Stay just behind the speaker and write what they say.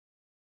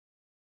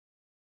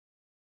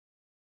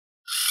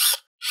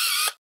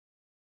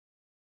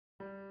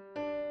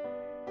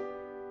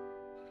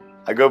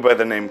I go by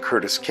the name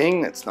Curtis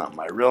King. It's not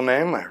my real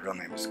name. My real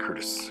name is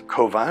Curtis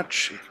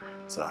Kovacs.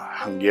 It's a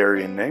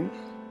Hungarian name.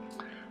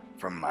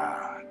 From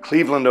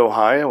Cleveland,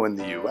 Ohio in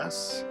the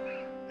US.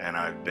 And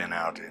I've been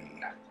out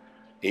in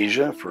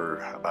Asia for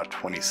about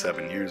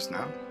 27 years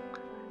now.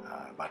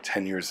 About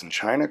 10 years in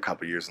China, a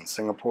couple years in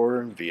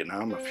Singapore,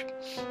 Vietnam,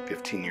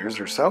 15 years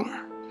or so.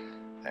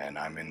 And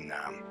I'm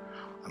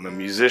a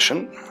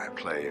musician. I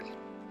play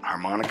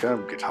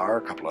harmonica, guitar,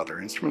 a couple other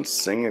instruments,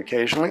 sing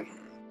occasionally.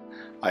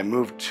 I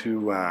moved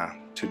to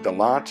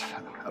Dalat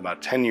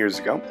about 10 years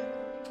ago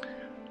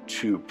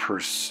to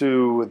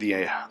pursue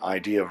the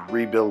idea of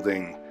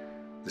rebuilding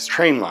this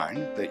train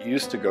line that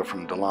used to go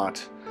from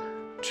Dalat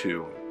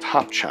to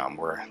Topcham,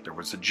 where there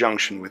was a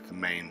junction with the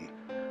main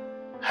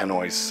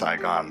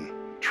Hanoi-Saigon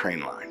train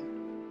line.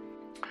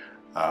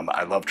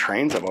 I love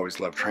trains. I've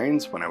always loved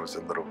trains. When I was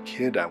a little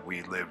kid,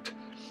 we lived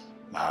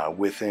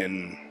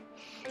within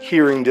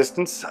hearing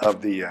distance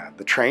of the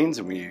trains,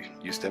 and we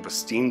used to have a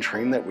steam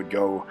train that would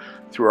go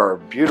through our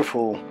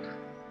beautiful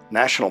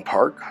national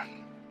park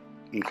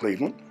in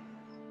Cleveland.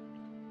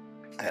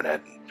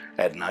 And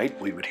at night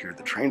we would hear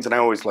the trains, and I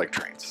always liked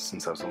trains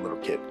since I was a little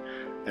kid.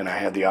 And I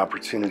had the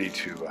opportunity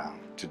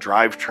to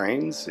drive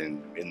trains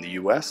in the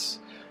US,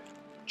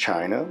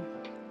 China,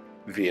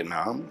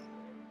 Vietnam.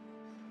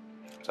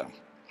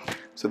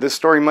 So this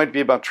story might be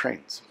about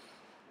trains.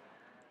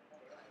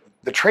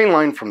 The train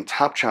line from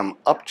Topcham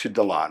up to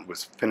Dalat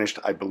was finished,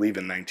 I believe,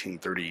 in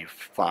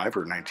 1935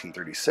 or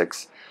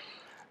 1936.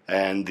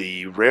 And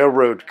the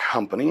railroad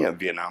company of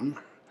Vietnam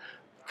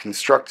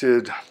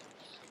constructed,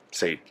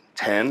 say,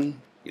 10,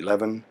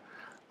 11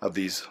 of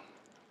these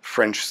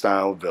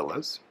French-style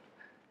villas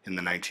in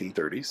the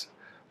 1930s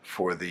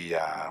for the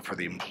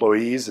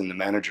employees and the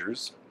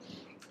managers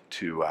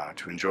to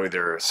enjoy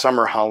their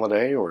summer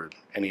holiday or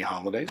any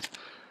holidays.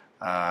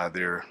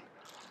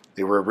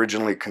 They were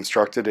originally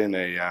constructed in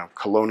a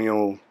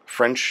colonial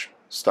French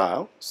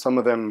style. Some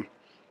of them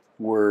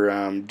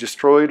were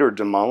destroyed or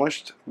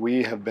demolished.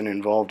 We have been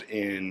involved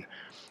in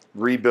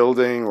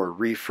rebuilding or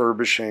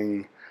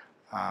refurbishing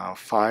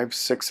 5,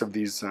 6 of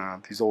these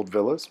old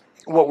villas.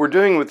 What we're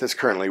doing with this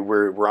currently,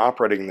 we're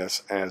operating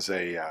this as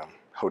a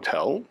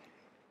hotel,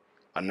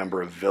 a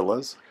number of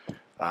villas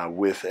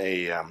with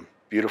a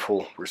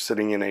beautiful, we're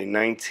sitting in a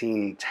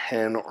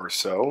 1910 or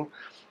so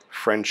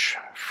French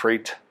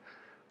freight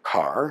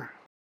car.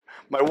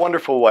 My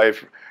wonderful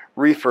wife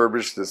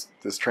refurbished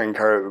this train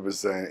car. It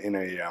was in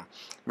a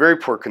very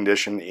poor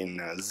condition in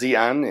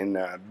Xi'an in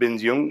Binh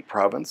Duong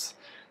province,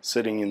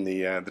 sitting in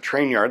the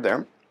train yard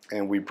there,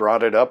 and we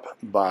brought it up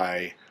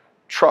by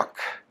truck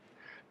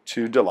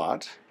to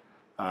Dalat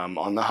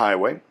on the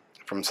highway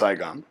from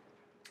Saigon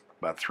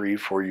about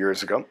 3-4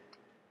 years ago.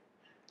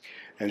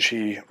 And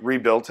she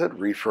rebuilt it,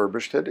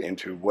 refurbished it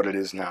into what it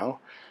is now.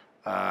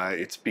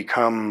 It's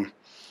become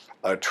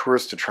a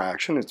tourist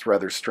attraction. It's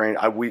rather strange.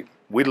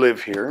 We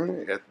live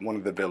here at one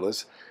of the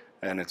villas,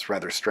 and it's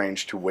rather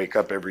strange to wake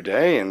up every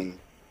day and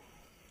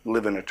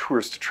live in a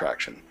tourist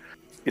attraction.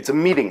 It's a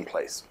meeting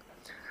place.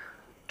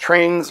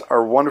 Trains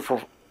are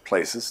wonderful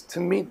places to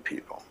meet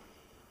people,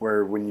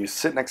 where when you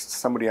sit next to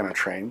somebody on a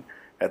train,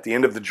 at the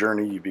end of the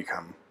journey you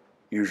become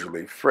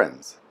usually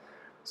friends.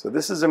 So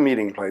this is a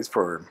meeting place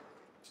for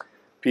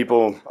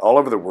people all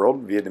over the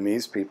world,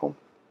 Vietnamese people,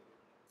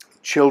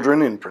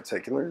 children in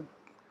particular.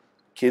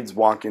 Kids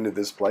walk into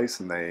this place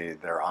and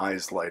their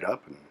eyes light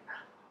up. And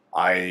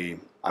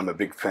I'm a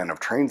big fan of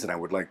trains, and I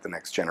would like the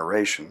next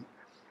generation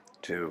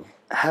to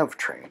have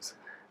trains.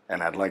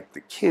 And I'd like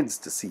the kids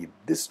to see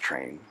this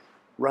train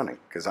running,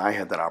 because I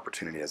had that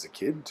opportunity as a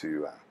kid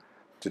to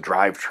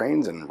drive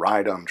trains and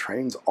ride on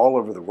trains all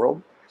over the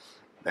world.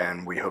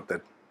 And we hope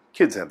that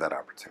kids have that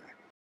opportunity.